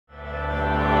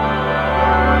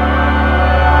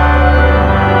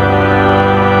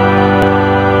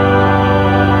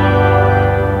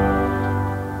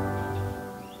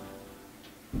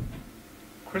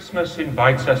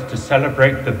invites us to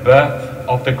celebrate the birth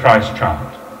of the Christ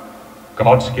child,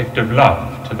 God's gift of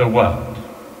love to the world.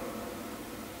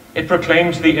 It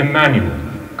proclaims the Emmanuel,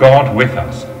 God with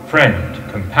us,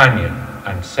 friend, companion,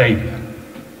 and Saviour.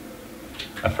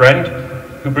 A friend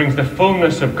who brings the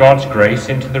fullness of God's grace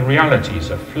into the realities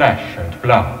of flesh and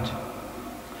blood.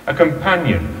 A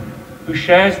companion who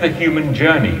shares the human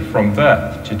journey from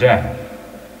birth to death.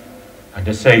 And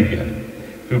a Saviour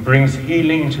who brings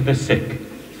healing to the sick,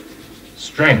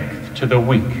 strength to the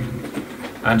weak,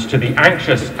 and to the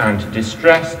anxious and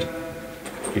distressed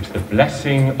gives the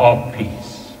blessing of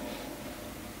peace.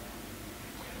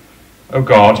 O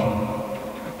God,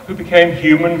 who became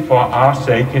human for our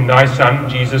sake in thy Son,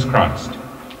 Jesus Christ,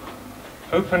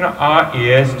 open our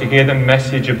ears to hear the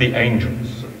message of the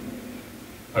angels.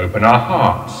 Open our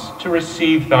hearts to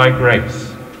receive thy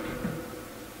grace.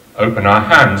 Open our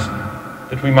hands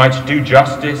that we might do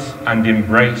justice and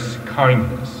embrace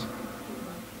kindness.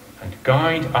 And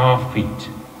guide our feet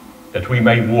that we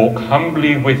may walk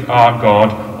humbly with our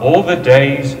God all the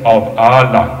days of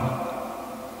our life.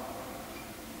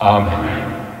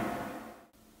 Amen.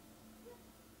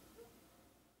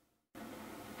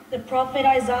 The prophet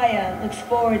Isaiah looks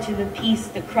forward to the peace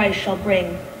that Christ shall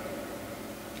bring.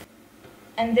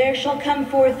 And there shall come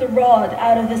forth a rod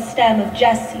out of the stem of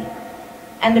Jesse,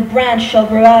 and a branch shall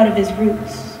grow out of his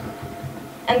roots.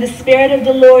 And the Spirit of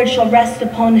the Lord shall rest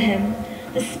upon him,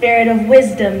 the Spirit of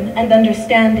wisdom and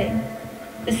understanding,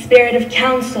 the Spirit of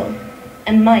counsel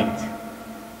and might,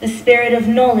 the Spirit of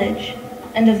knowledge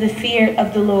and of the fear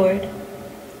of the Lord.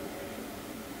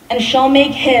 And shall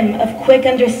make him of quick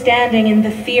understanding in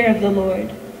the fear of the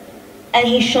Lord. And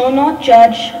he shall not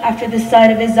judge after the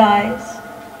sight of his eyes,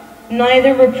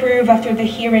 neither reprove after the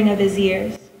hearing of his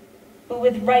ears. But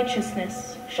with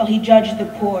righteousness shall he judge the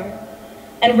poor,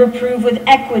 and reprove with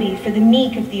equity for the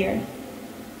meek of the earth.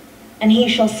 And he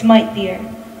shall smite the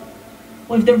earth.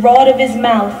 With the rod of his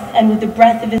mouth and with the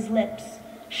breath of his lips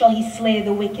shall he slay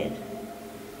the wicked.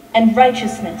 And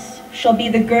righteousness shall be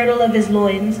the girdle of his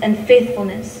loins, and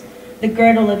faithfulness the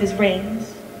girdle of his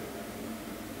reins.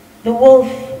 The wolf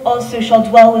also shall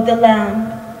dwell with the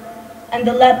lamb, and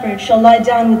the leopard shall lie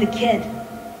down with the kid,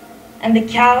 and the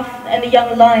calf and the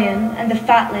young lion and the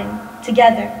fatling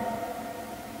together,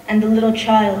 and the little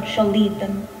child shall lead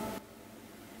them.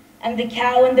 And the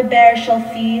cow and the bear shall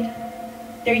feed,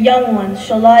 their young ones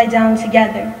shall lie down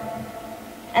together,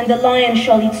 and the lion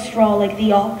shall eat straw like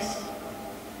the ox.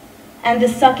 And the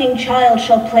sucking child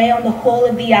shall play on the hole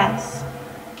of the ass,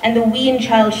 and the weaned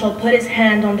child shall put his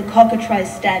hand on the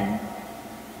cockatrice den.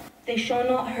 They shall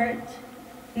not hurt,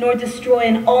 nor destroy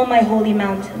in all my holy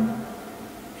mountain.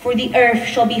 For the earth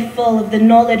shall be full of the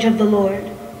knowledge of the Lord,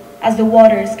 as the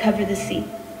waters cover the sea.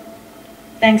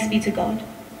 Thanks be to God.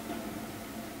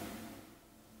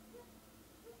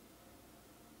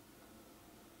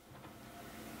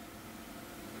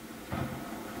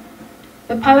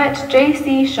 The poet J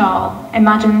C Scharl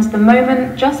imagines the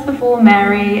moment just before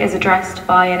Mary is addressed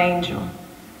by an angel.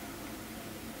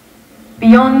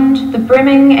 Beyond the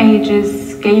brimming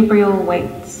ages, Gabriel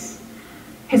waits,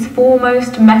 his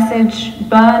foremost message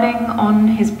burning on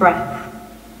his breath.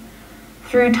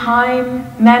 Through time,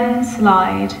 men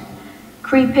slide,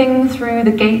 creeping through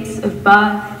the gates of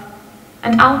birth,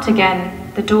 and out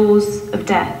again the doors of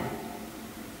death.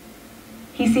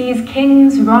 He sees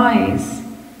kings rise,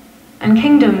 and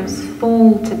kingdoms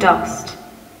fall to dust.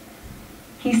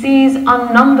 He sees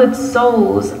unnumbered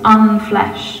souls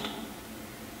unfleshed.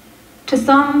 To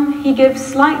some he gives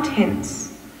slight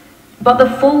hints, but the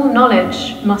full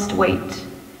knowledge must wait,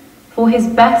 for his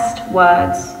best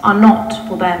words are not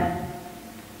for them.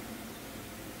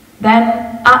 Then,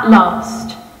 at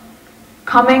last,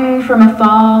 coming from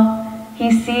afar,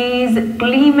 he sees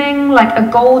gleaming like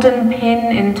a golden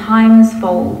pin in time's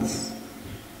folds,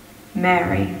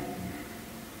 Mary,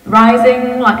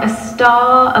 rising like a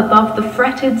star above the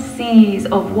fretted seas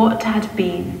of what had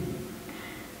been.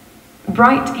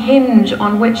 Bright hinge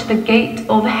on which the gate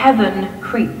of heaven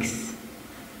creaks.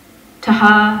 To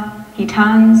her he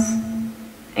turns,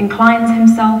 inclines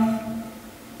himself,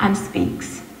 and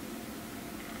speaks.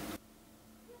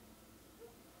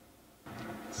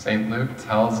 St. Luke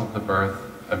tells of the birth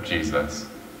of Jesus.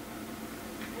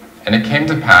 And it came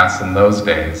to pass in those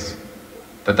days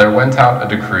that there went out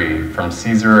a decree from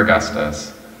Caesar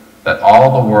Augustus that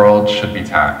all the world should be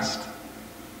taxed.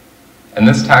 And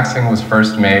this taxing was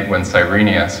first made when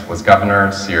Cyrenius was governor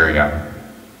of Syria.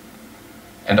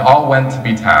 And all went to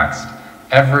be taxed,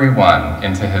 every one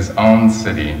into his own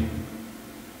city.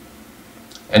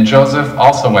 And Joseph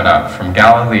also went up from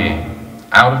Galilee,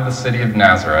 out of the city of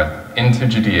Nazareth, into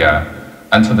Judea,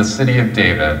 unto the city of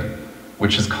David,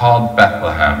 which is called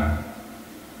Bethlehem,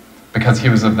 because he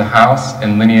was of the house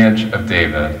and lineage of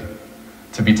David,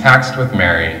 to be taxed with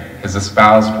Mary, his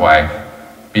espoused wife,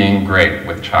 being great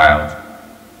with child.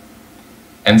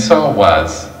 And so it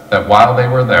was that while they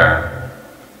were there,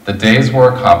 the days were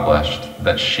accomplished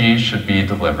that she should be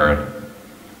delivered.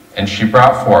 And she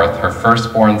brought forth her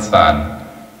firstborn son,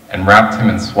 and wrapped him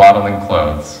in swaddling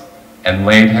clothes, and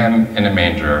laid him in a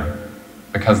manger,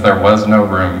 because there was no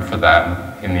room for them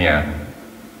in the inn.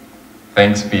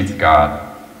 Thanks be to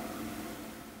God.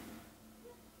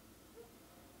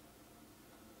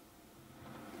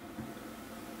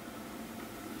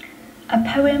 A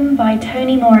poem by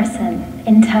Toni Morrison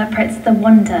interprets the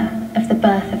wonder of the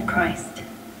birth of Christ.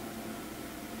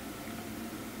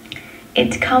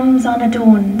 It comes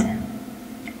unadorned,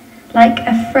 like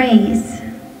a phrase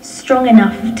strong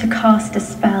enough to cast a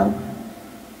spell.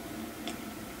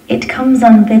 It comes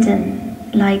unbidden,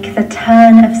 like the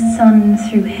turn of sun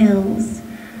through hills,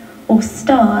 or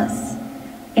stars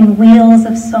in wheels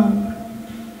of song.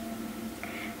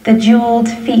 The jeweled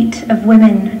feet of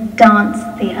women dance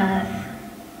the earth,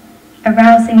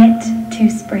 arousing it to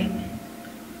spring.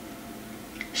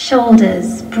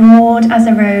 Shoulders broad as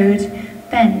a road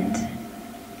bend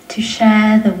to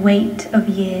share the weight of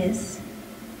years.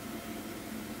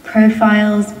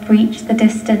 Profiles breach the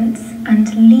distance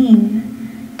and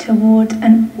lean toward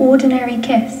an ordinary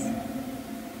kiss.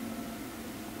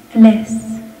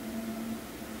 Bliss.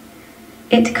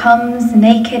 It comes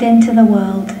naked into the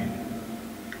world,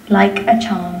 like a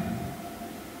charm.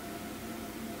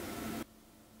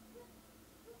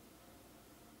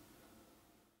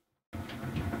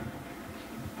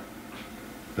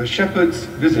 The shepherds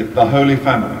visit the Holy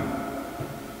Family.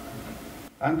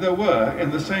 And there were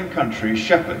in the same country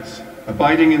shepherds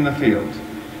abiding in the field,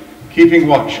 keeping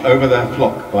watch over their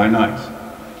flock by night.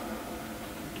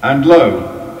 And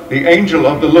lo, the angel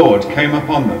of the Lord came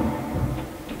upon them,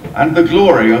 and the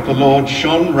glory of the Lord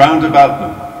shone round about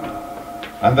them,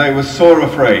 and they were sore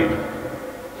afraid.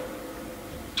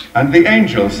 And the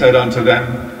angel said unto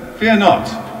them, Fear not,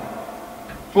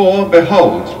 for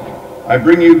behold, I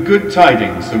bring you good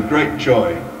tidings of great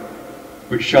joy,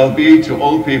 which shall be to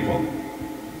all people.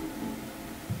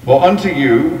 For unto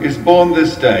you is born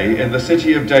this day in the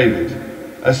city of David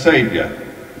a Saviour,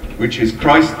 which is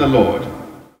Christ the Lord.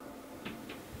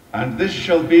 And this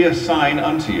shall be a sign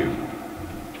unto you.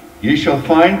 Ye shall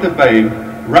find the babe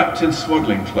wrapped in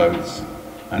swaddling clothes,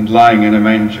 and lying in a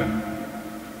manger.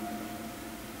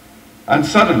 And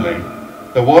suddenly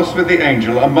there was with the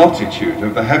angel a multitude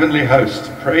of the heavenly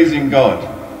host, praising God,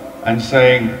 and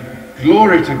saying,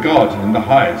 Glory to God in the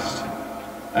highest,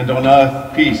 and on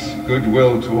earth peace,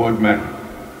 goodwill toward men.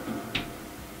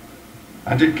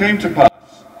 And it came to pass,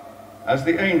 as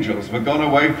the angels were gone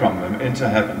away from them into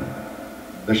heaven,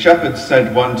 the shepherds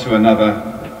said one to another,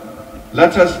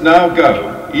 Let us now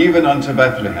go even unto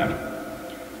Bethlehem,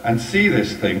 and see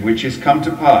this thing which is come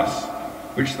to pass,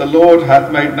 which the Lord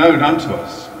hath made known unto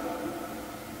us.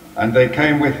 And they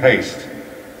came with haste,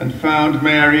 and found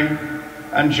Mary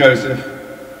and Joseph,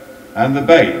 and the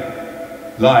babe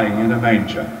lying in a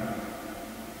manger.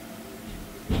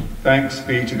 Thanks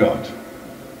be to God.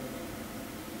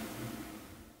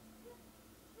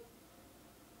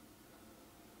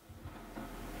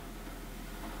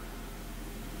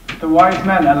 The wise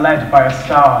men are led by a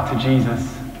star to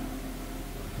Jesus.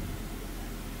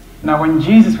 Now when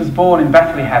Jesus was born in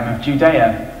Bethlehem of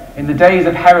Judea, in the days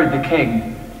of Herod the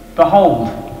king, behold,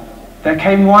 there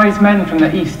came wise men from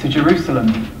the east to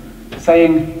Jerusalem,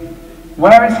 saying,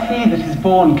 Where is he that is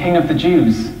born King of the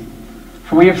Jews?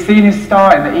 For we have seen his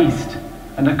star in the east,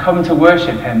 and are come to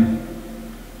worship him.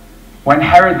 When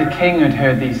Herod the king had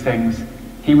heard these things,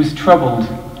 he was troubled,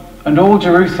 and all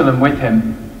Jerusalem with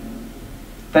him.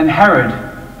 Then Herod,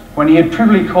 when he had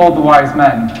privily called the wise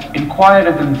men, inquired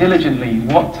of them diligently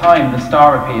what time the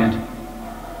star appeared.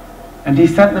 And he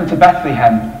sent them to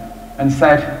Bethlehem, and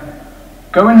said,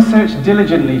 Go and search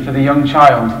diligently for the young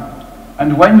child,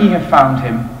 and when ye have found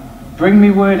him, bring me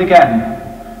word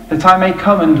again, that I may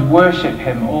come and worship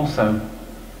him also.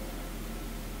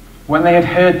 When they had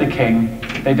heard the king,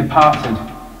 they departed.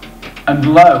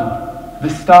 And lo, the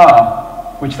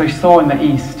star, which they saw in the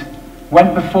east,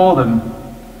 went before them,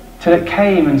 till it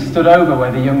came and stood over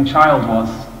where the young child was.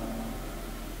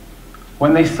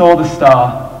 When they saw the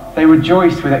star, they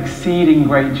rejoiced with exceeding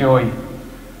great joy.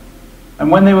 And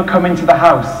when they were come into the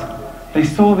house, they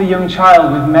saw the young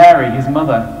child with Mary his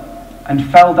mother,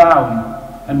 and fell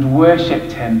down and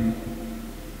worshipped him.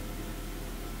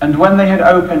 And when they had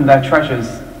opened their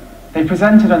treasures, they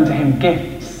presented unto him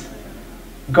gifts,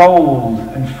 gold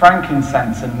and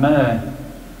frankincense and myrrh.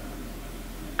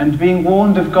 And being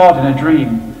warned of God in a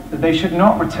dream that they should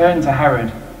not return to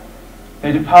Herod,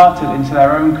 they departed into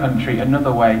their own country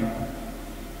another way.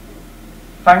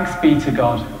 Thanks be to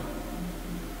God.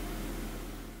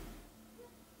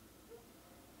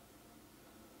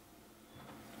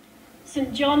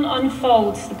 St. John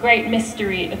unfolds the great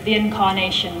mystery of the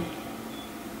incarnation.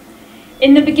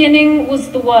 In the beginning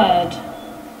was the Word,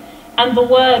 and the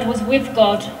Word was with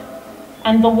God,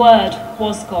 and the Word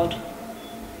was God.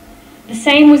 The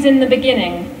same was in the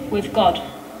beginning with God.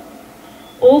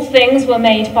 All things were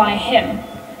made by him,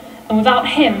 and without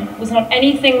him was not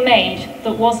anything made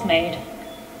that was made.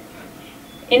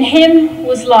 In him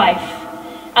was life,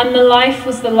 and the life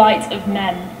was the light of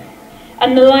men.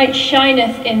 And the light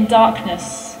shineth in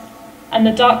darkness, and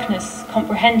the darkness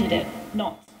comprehended it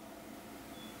not.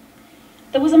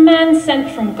 There was a man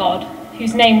sent from God,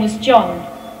 whose name was John.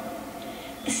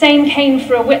 The same came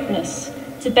for a witness,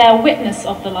 to bear witness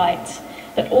of the light,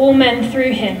 that all men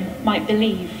through him might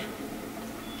believe.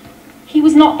 He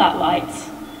was not that light,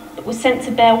 but was sent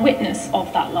to bear witness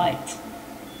of that light.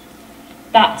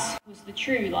 That was the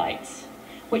true light,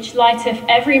 which lighteth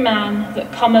every man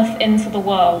that cometh into the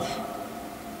world.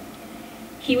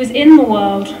 He was in the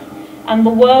world, and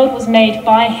the world was made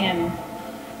by him,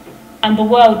 and the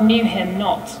world knew him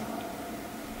not.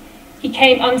 He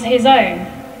came unto his own,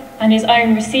 and his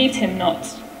own received him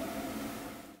not.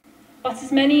 But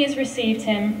as many as received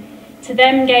him, to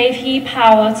them gave he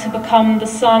power to become the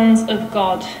sons of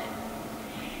God,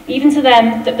 even to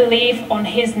them that believe on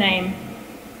his name,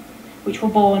 which were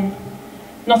born,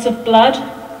 not of blood,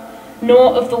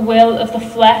 nor of the will of the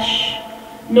flesh,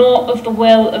 nor of the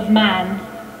will of man,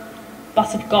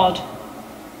 but of God.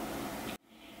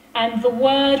 And the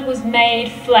Word was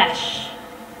made flesh,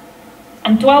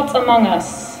 and dwelt among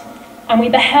us, and we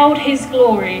beheld his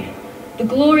glory, the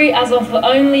glory as of the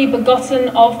only begotten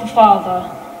of the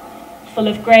Father, full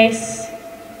of grace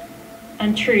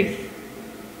and truth.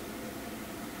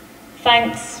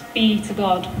 Thanks be to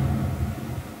God.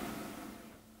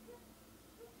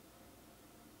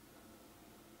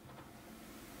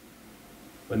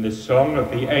 When the song of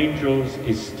the angels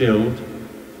is stilled,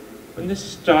 when the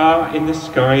star in the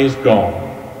sky is gone,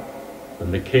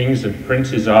 when the kings and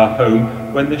princes are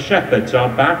home, when the shepherds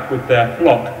are back with their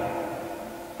flock,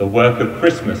 the work of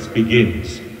Christmas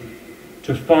begins.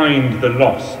 To find the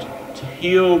lost, to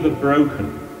heal the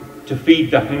broken, to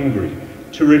feed the hungry,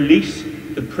 to release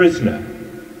the prisoner,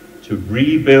 to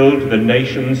rebuild the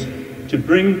nations, to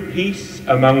bring peace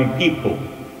among people,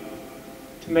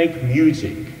 to make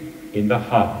music in the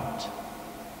heart.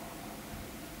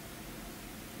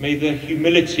 May the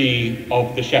humility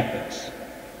of the shepherds,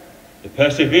 the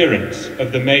perseverance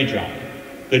of the Magi,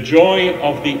 the joy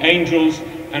of the angels,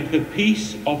 and the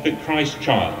peace of the Christ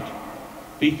child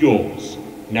be yours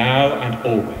now and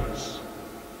always.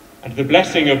 And the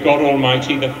blessing of God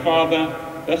Almighty, the Father,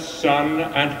 the Son,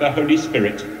 and the Holy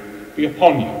Spirit be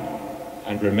upon you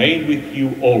and remain with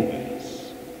you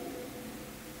always.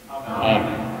 Amen.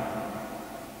 Amen.